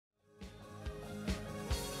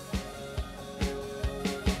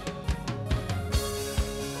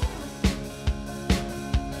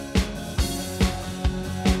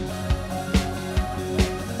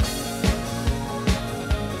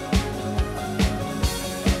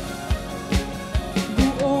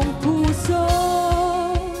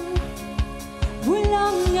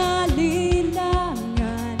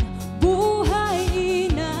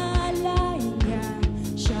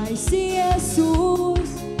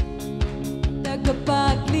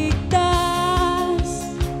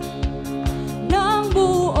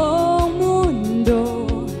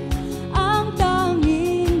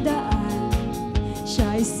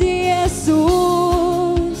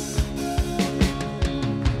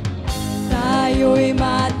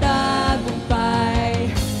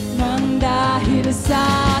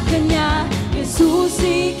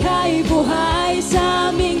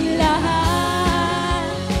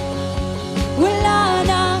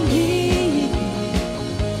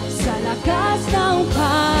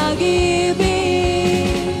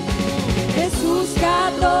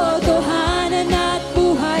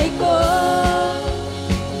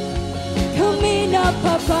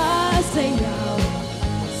sayaw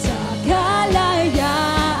sa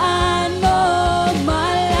kalayaan mo.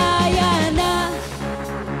 Malaya na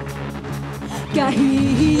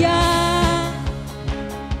kahihiyan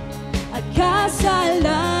at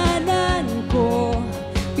kasalanan ko.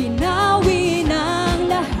 Pinawi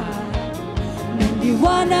ng lahat ng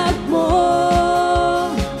liwanag mo.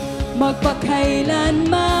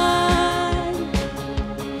 Magpakailanman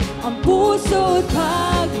ang puso't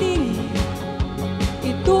pagtingin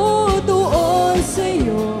itutuon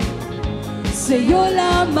sa'yo, sa'yo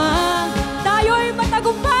lamang. Tayo'y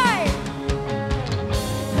matagumpay,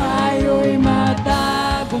 tayo'y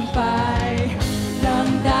matagumpay lang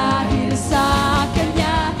dahil sa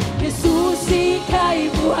Kanya. Jesus, ika'y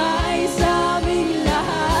buhay sa aming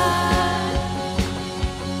lahat.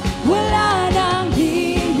 Wala nang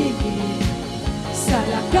hihigit sa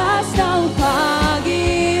lakas ng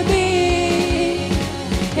pag-ibig.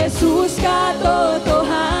 Jesus,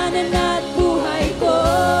 katotohanan at buhay ko.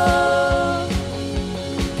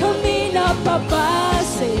 Kami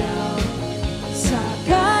napapasayaw sa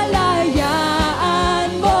kalayaan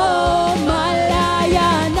mo. Malaya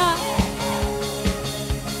na,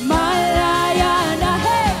 malaya na,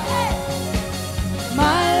 hey, hey.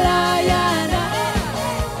 Malaya na,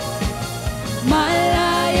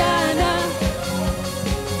 malaya na.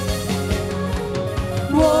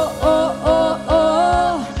 Oh, oh, oh,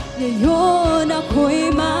 oh. Ngayon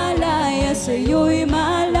ako'y malaya, sa'yo'y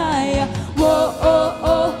malaya. Oh, oh,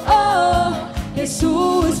 oh, oh.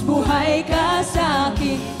 Jesus, buhay ka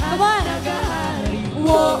sa'kin, Ama nagahari.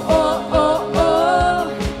 Oh, oh, oh, oh.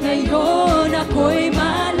 Ngayon ako'y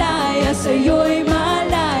malaya, sa'yo'y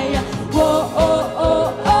malaya. Oh, oh,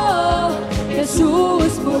 oh, oh.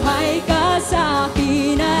 Jesus, buhay ka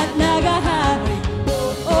sa'kin at nagahari.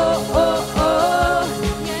 Oh, oh, oh, oh.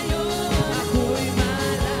 Ngayon ako'y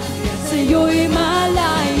malaya, sa'yo'y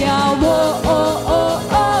malaya. Oh, oh, oh,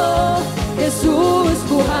 oh. Jesus,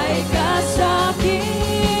 buhay ka sa'kin.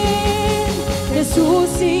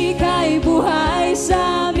 Jesus, ika'y buhay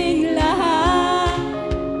sa aming lahat.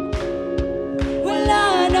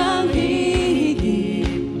 Wala nang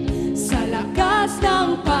hihigit sa lakas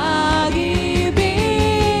ng pag-ibig.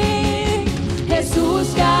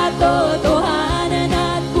 Jesus, katotohanan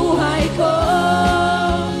at buhay ko.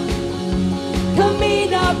 Kami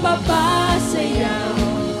napapasayaw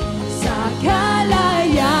sa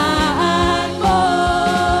kalayaan mo.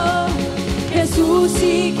 Jesus,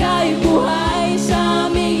 ika'y buhay sa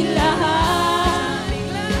aming lahat.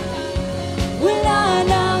 Wala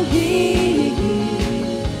nang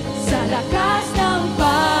hihigit sa lakas ng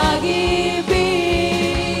pag-ibig.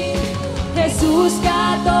 Jesus,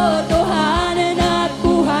 katotohanan at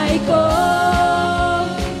buhay ko.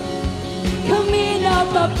 Kami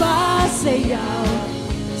napapasayaw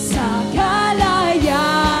sa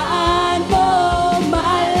kalayaan mo.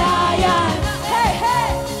 Malaya na, hey,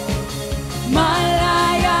 hey.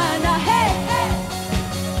 Malaya na, hey, hey.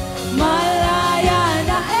 Malaya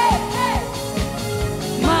na, hey, hey.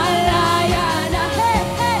 Malaya na, hey,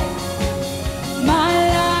 hey.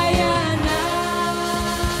 Malaya na.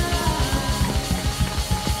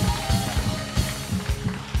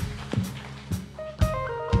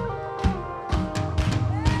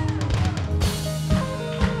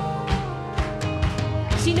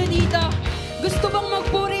 Sino dito gusto bang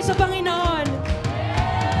magpuri sa Panginoon?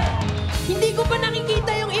 Hindi ko pa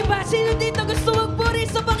nakikita yung iba. Sino dito gusto magpuri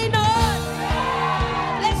sa Panginoon?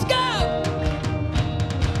 Let's go!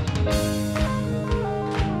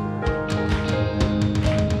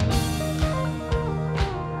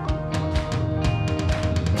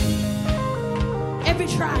 Every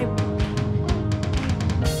tribe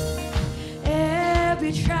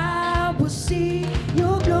will see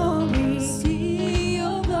your glory. See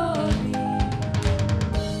your glory.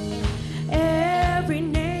 Every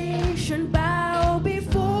nation bow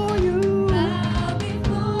before you.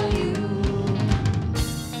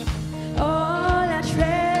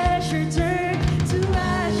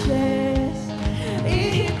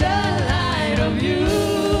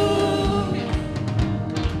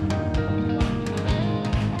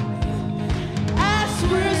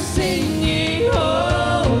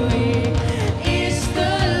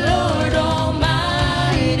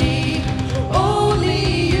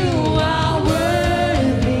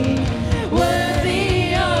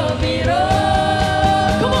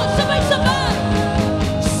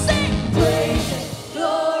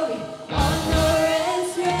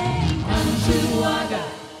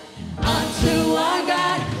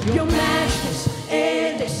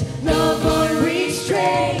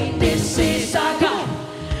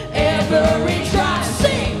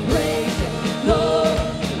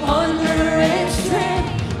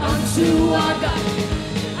 unto our God,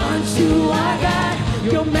 unto our God,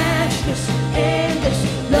 your matchless,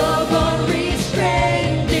 endless, love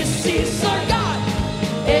unrestrained. This is our God.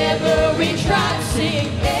 Every tribe sing,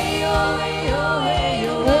 ayo, ayo,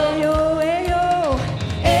 ayo, ayo, ayo,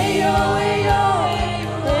 ayo, ayo,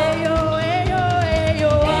 ayo, ayo, ayo,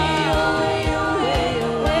 ayo,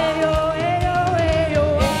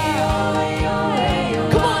 ayo, ayo.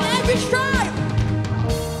 Come on, every tribe.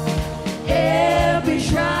 Every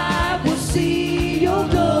tribe will see your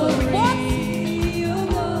glory. What?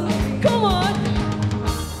 Come on.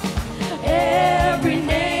 Every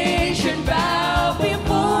nation bow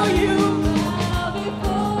before you.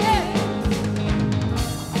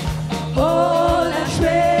 All our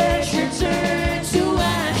treasure turn to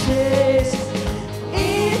ashes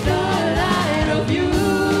in the light of you,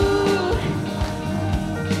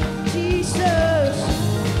 Jesus.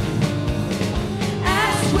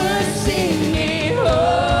 As we're singing,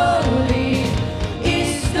 holy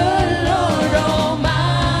is the Lord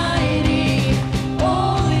Almighty.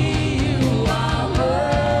 Only you are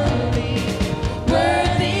worthy,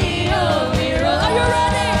 worthy of it all. Are you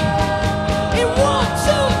ready? In 1,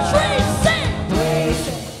 2, 3, sing. Praise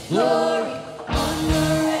and glory,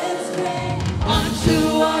 honor and strength unto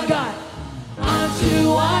our God, unto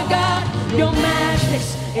our God. Your matchless,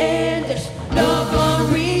 endless, love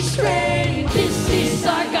unrestrained. This is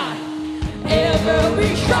our God.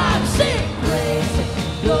 Every tribe sing. Praise and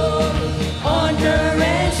glory, honor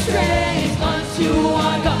and strength unto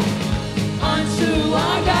our God, unto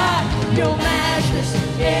our God. Your matchless,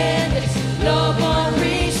 endless, love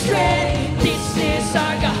unrestrained. This is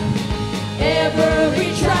our God.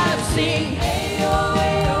 Every tribe sing. Ayo,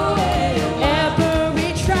 ayo, ayo.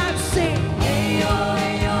 Every tribe sing. Ayo,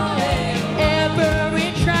 ayo, ayo. Every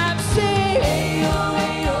tribe sing. Ayo,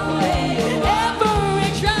 ayo, ayo. Every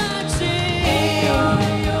tribe sing. Ayo,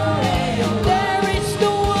 ayo, ayo. There is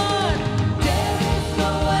no one. There is no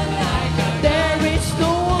one like our God. There is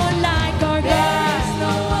no one like our God.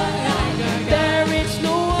 There is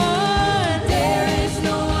no one. There is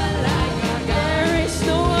no one like our God. There is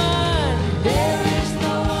no one. There is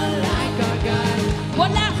no one like our God.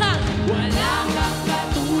 Wala kang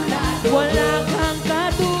katulad. Wala kang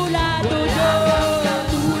katulad. Wala kang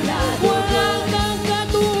katulad. Wala kang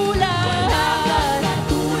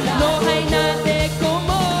katulad. No hay nadie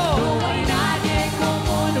como. No hay nadie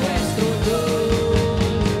como nuestro Dios.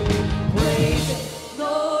 Praise and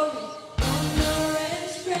glory, honor and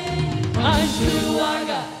strength unto our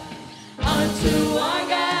God, unto our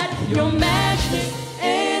God. Your matchless,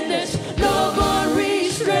 endless, love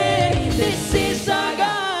unrestrained. This is our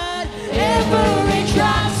God. Every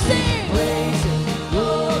tribe sing. Praise and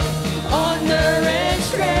glory, honor and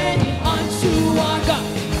strength unto our God,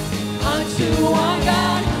 unto our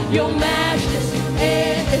God. Your matchless,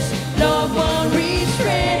 endless, love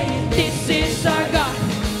unrestrained. This is our God.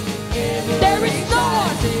 There is no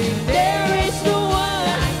one. There is no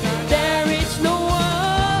one. There is no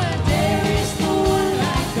one. There is no one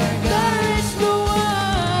like our God. There is no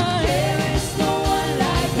one. There is no one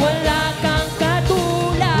like. Wala kang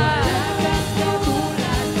katulad.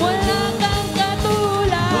 Wala kang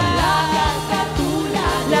katulad. Wala kang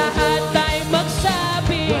katulad. Lahat ay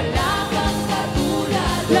magsabi. Wala kang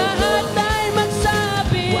katulad. Lahat ay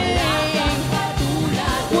magsabi. Wala kang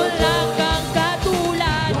katulad. Wala kang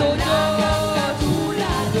katulad. Wala kang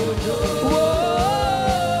katulad. Whoa.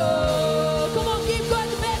 Come on, give God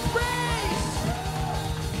the best praise.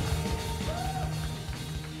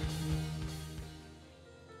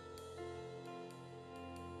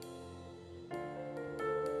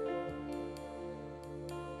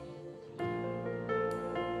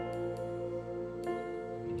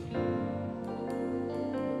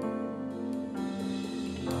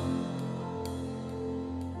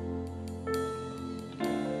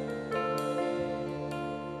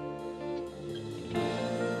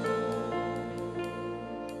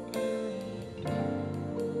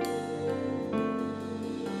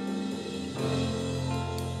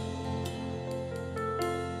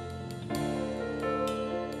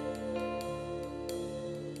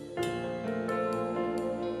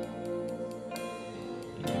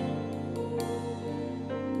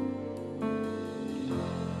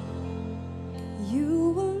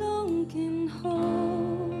 You alone can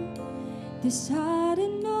hold this heart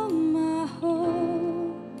and know my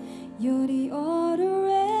hope. You're the author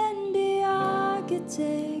and the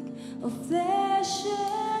architect of flesh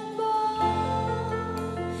and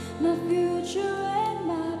bone. My future and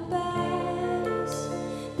my past,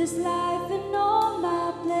 this life and all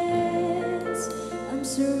my plans. I'm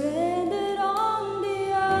surrendered on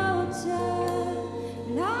the altar,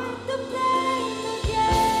 like the flame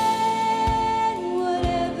again.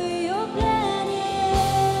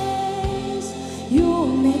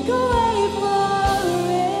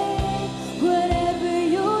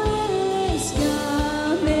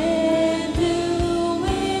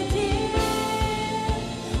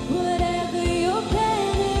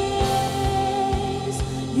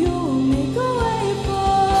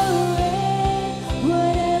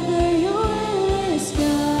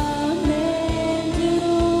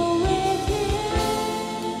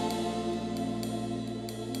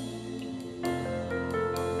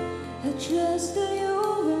 I trust that you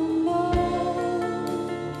will know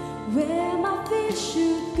where my feet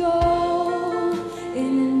should go,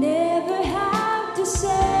 and I never have to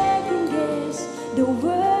second guess the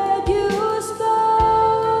word you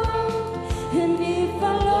spoke. And if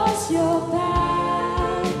I lost your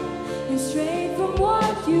path and strayed from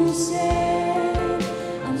what you said,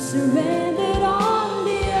 I'm surrendered on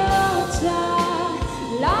the altar.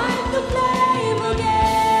 Light the flame again.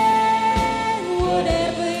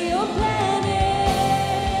 Whatever your plan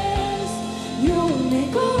is, you'll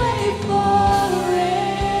make a way for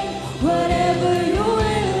it. Whatever your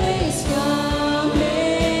will is, come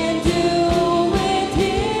and do it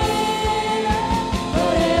here.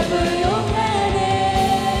 Whatever your plan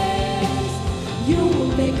is, you'll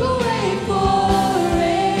make a way for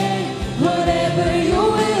it. Whatever your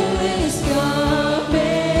will is, come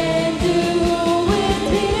and do it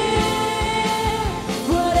here.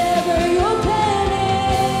 Whatever your plan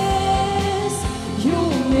is,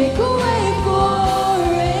 you'll make a way for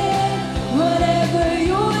it. Whatever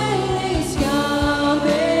your will is, come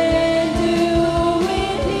and do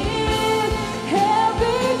it here.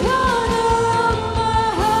 Every corner of my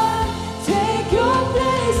heart, take your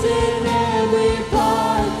place in every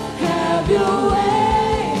part. Have your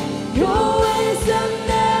way. Your ways have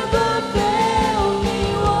never failed me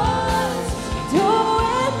once. Though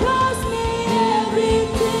it cost me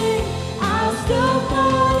everything, I'll still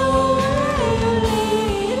follow where you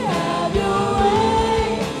lead. Have your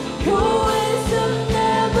way. Your ways have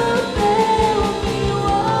never failed me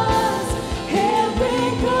once. Every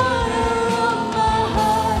corner of my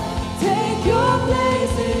heart, take your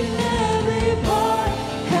place in every part.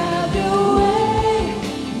 Have your way.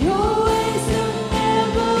 Your ways have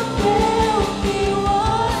never failed me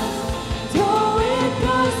once. Though it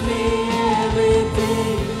cost me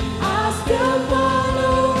everything, I'll still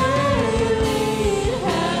follow where you lead.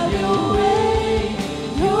 Have your way.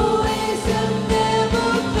 Your ways have never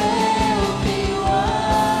failed me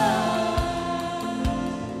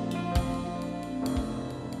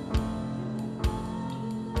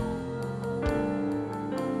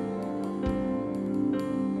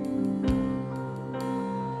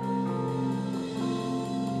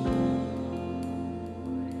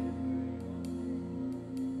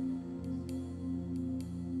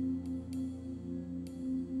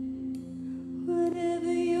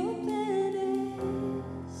Whatever your plan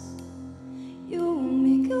is, you'll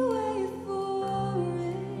make a way for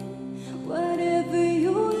it. Whatever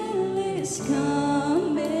your will is,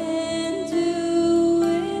 come and do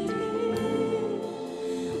it here.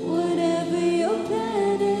 Whatever your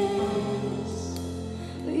plan is,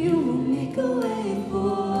 you will make a way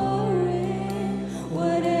for it.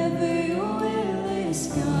 Whatever your will is,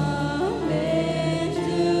 come and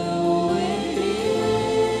do it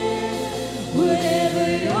here. Whatever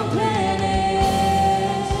your plan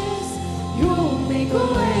is, you'll make a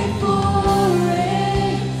way for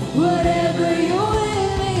it. Whatever your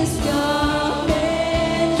will is, come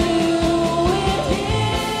and do it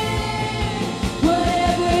here.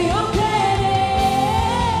 Whatever your plan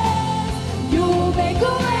is, you'll make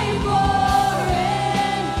a way for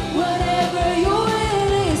it. Whatever your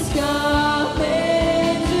will is, come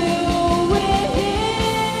and do it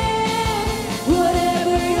here.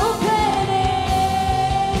 Whatever your plan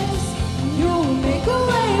is, you'll make a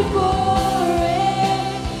way for it.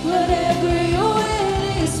 Whatever your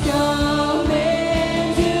will is, come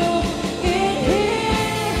and do it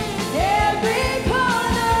here. Every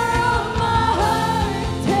corner of my heart,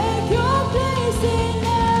 take your place in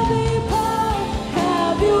every part.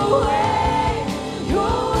 Have your way.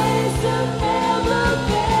 Your ways have never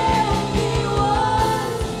failed me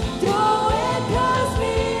once. Though it cost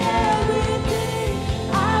me everything,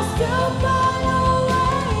 I still follow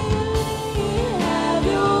where you lead. Have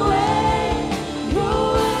your way. Your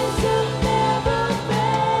ways have never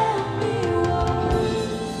failed me once.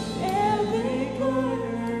 Every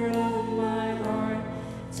corner of my heart,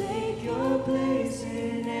 take your place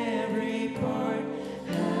in every part.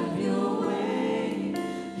 Have your way.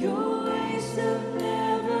 Your ways have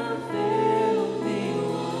never failed me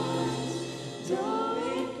once. Though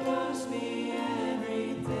it cost me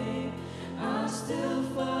everything, I'll still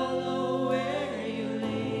follow where you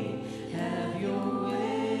lead. Have your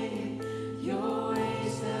way. Your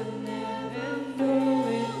ways have never failed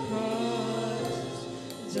me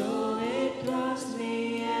once. Though it cost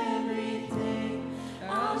me everything,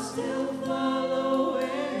 I'll still follow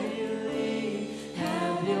where you lead.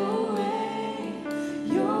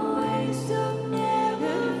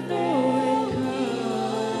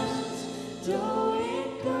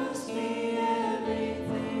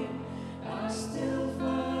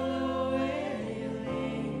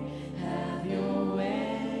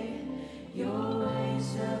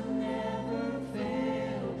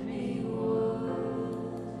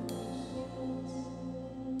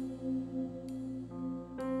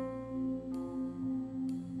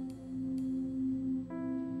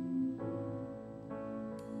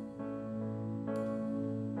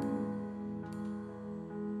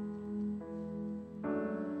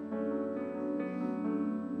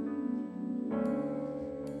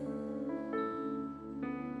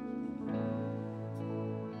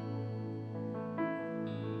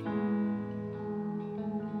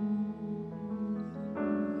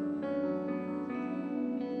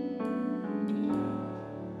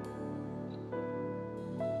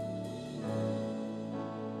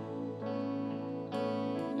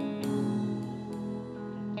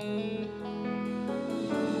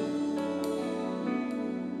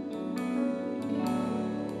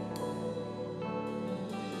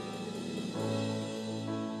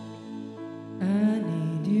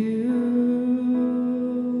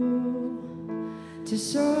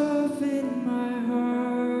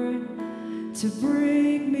 to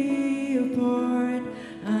break me apart.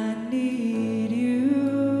 I need you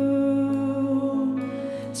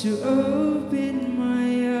to open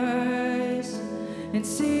my eyes and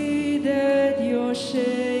see that you're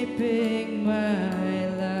shaping my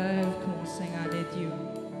life. Come on, sing, I need you.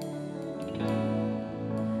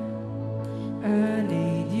 I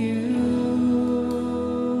need you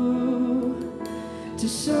to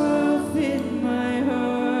soften my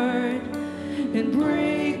heart and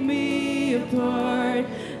break me apart.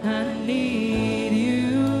 I need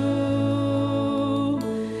you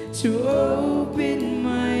to open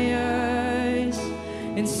my eyes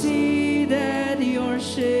and see that you're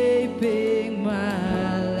shaping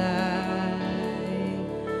my life.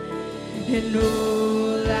 And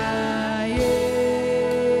all I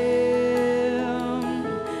am,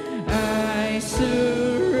 I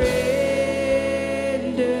surrender.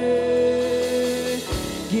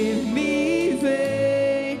 Give me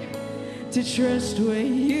faith to trust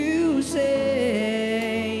when you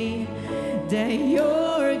say that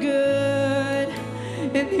you're good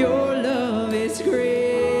and your love is great.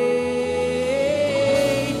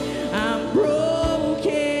 I'm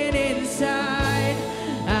broken inside,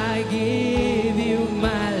 I give you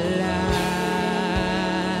my life.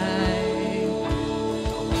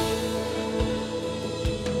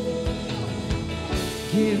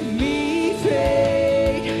 Give me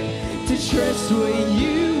faith to trust when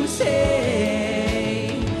you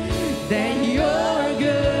say that you're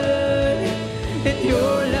good and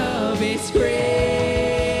your love is great.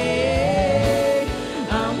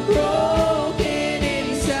 I'm broken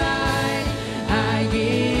inside, I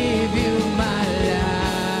give you my life.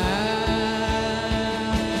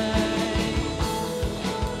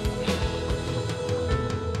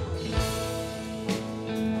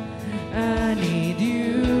 I need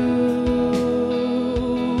you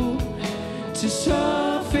to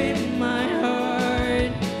soften my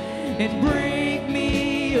heart and break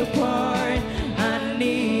me apart. I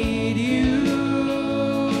need you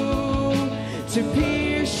to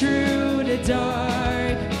pierce through the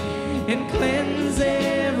dark and cleanse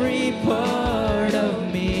every part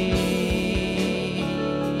of me.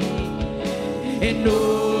 And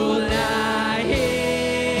all I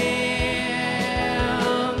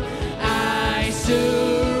am, I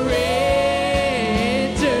surrender.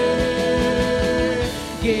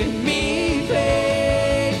 Give me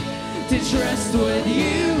faith to trust what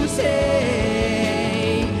you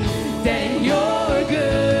say, that you're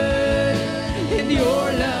good and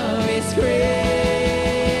your love is great.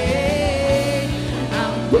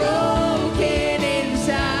 I'm broken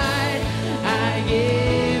inside, I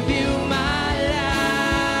give you my life.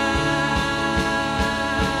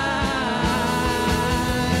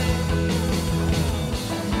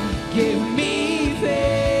 Give me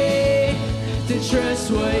faith to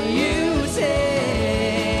trust what you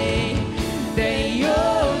say, that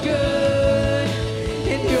you're good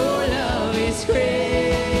and your love is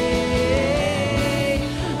great.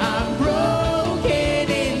 I'm broken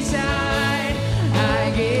inside,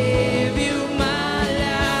 I give you my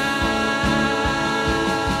life.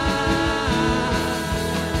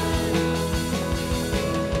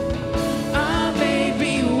 I may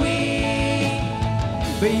be weak,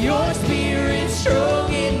 but your spirit's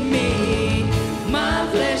strong in me. My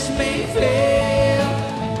flesh may fail,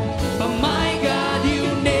 but my God, you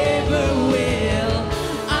never will.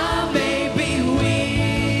 I may be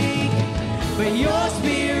weak, but your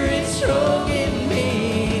spirit's strong in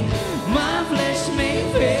me. My flesh may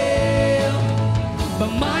fail,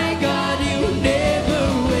 but my God, you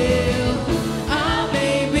never will. I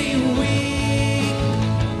may be weak,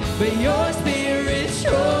 but your spirit's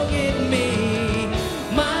strong in me.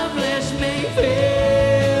 My flesh may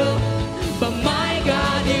fail, but my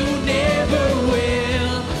God, you never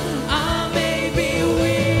will. I may be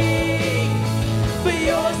weak, but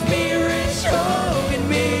your spirit's strong in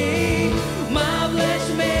me. My flesh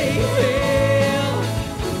may fail,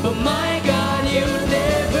 but my God, you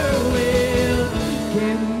never will.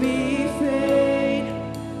 Give me faith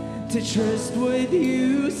to trust what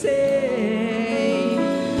you say,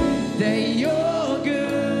 that you're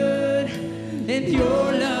good and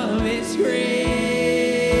your love is great.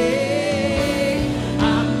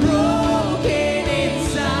 I'm broken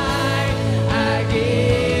inside, I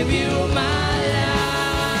give you my life.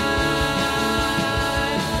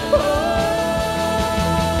 Oh,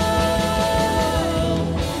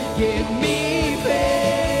 give me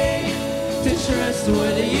faith to trust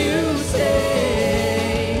what you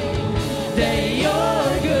say, that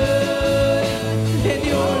you're good and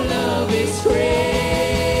your love is great.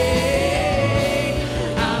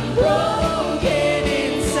 I'm broken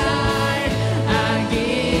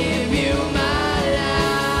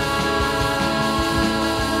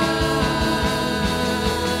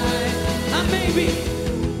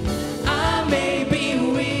may be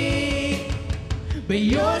weak, but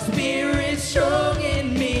your spirit's strong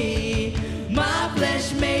in me. My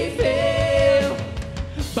flesh may fail,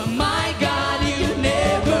 but my God, you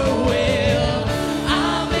never will.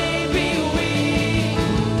 I may be weak,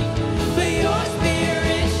 but your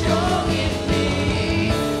spirit's strong in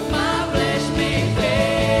me. My flesh may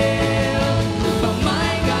fail, but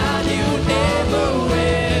my God, you never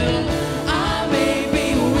will. I may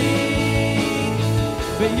be weak,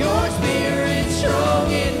 but your spirit's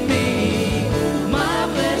strong in me. My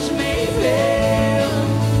flesh may fail,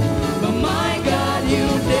 but my God, you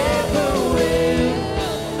never will.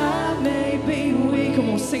 I may be weak, come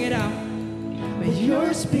on, sing it out. But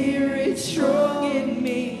your spirit's strong in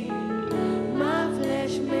me. My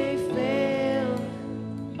flesh may fail,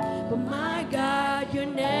 but my God, you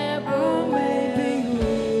never will.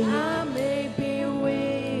 I may be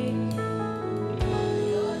weak.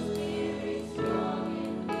 Your spirit strong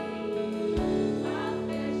in me. My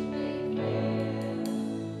flesh may fail.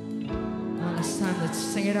 One last time, let's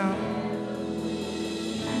sing it out.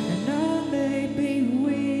 And I may be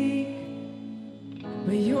weak,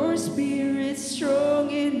 but your spirit's strong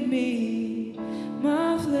in me.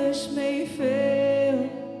 My flesh may fail,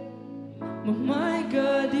 but my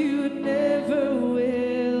God, you never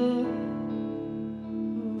will.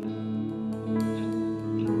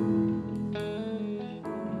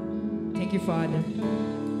 Thank you, Father.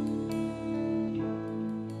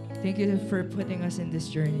 Thank you for putting us in this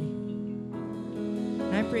journey.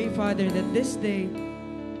 And I pray, Father, that this day,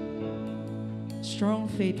 strong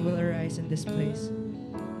faith will arise in this place.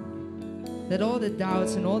 That all the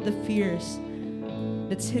doubts and all the fears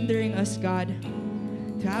that's hindering us, God,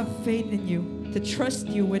 to have faith in you, to trust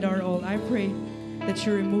you with our all, I pray that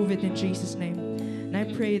you remove it in Jesus' name. And I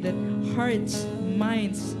pray that hearts,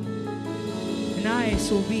 minds, and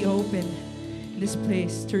eyes will be open in this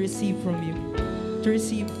place to receive from you, to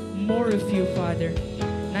receive more of you, Father.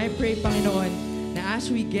 And I pray, Panginoon, na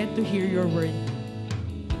as we get to hear your word,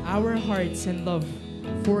 our hearts and love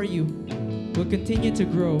for you will continue to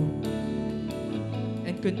grow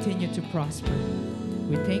and continue to prosper.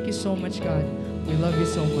 We thank you so much, God. We love you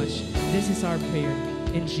so much. This is our prayer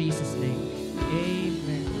in Jesus' name.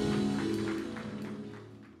 Amen.